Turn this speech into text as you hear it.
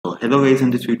Hello guys, in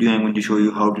this video I'm going to show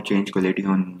you how to change quality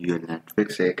on your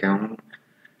Netflix account.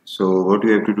 So what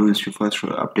you have to do is to first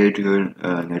update your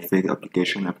Netflix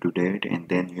application up to date, and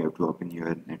then you have to open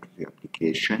your Netflix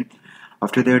application.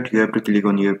 After that you have to click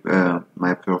on your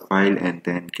my profile and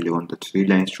then click on the three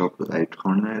lines top right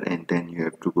corner, and then you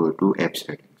have to go to app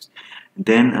settings.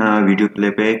 Then video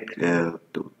playback, the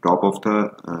top of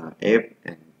the app,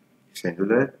 and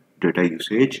cellular data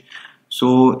usage.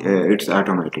 So it's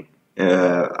automatic.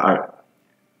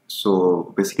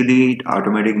 So basically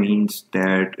automatic means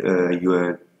that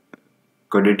your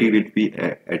quality will be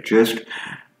adjusted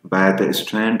by the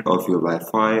strength of your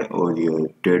Wi-Fi or your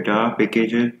data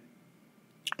packages.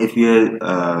 If your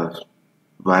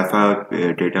Wi-Fi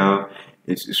data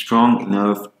is strong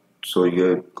enough, so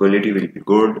your quality will be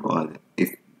good, or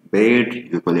if bad,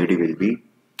 your quality will be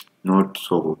not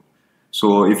so good.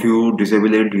 So if you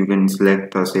disable it, you can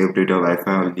select the save data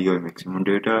Wi-Fi only or maximum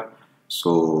data.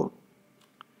 So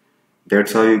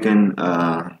that's how you can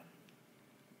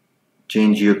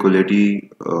change your quality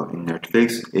in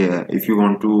Netflix. If you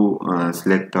want to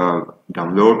select the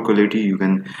download quality, you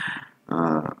can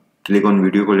click on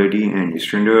video quality and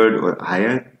standard or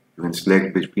higher. You can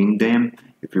select between them.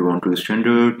 If you want to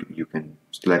standard, you can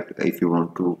select. If you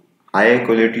want to higher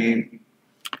quality,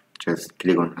 just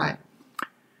click on high.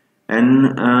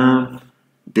 And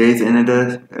there is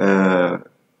another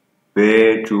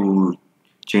way to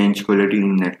change quality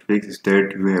in Netflix is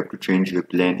that you have to change your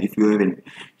plan. If you have a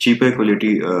cheaper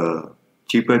quality,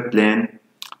 cheaper plan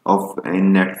of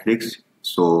in Netflix,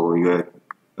 so your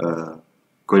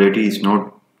quality is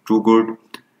not too good.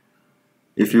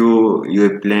 If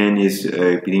your plan is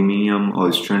premium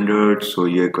or standard, so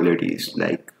your quality is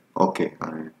like okay,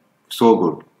 so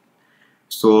good.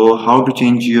 So how to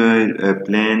change your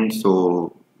plan?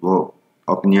 So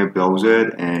open your browser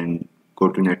and go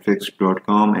to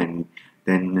netflix.com, and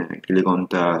then click on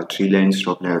the three lines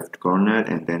top left corner,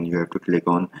 and then you have to click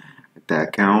on the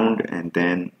account, and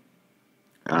then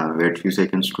wait few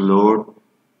seconds to load.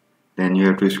 Then you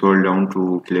have to scroll down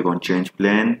to click on change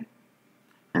plan,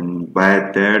 and by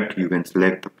that you can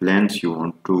select the plans you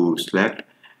want to select,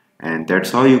 and that's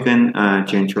how you can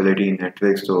change quality in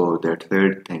Netflix. So that's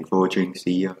it. Thanks for watching.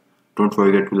 See ya. Don't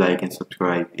forget to like and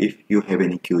subscribe. If you have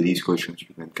any queries, questions,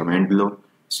 you can comment below.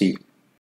 See you.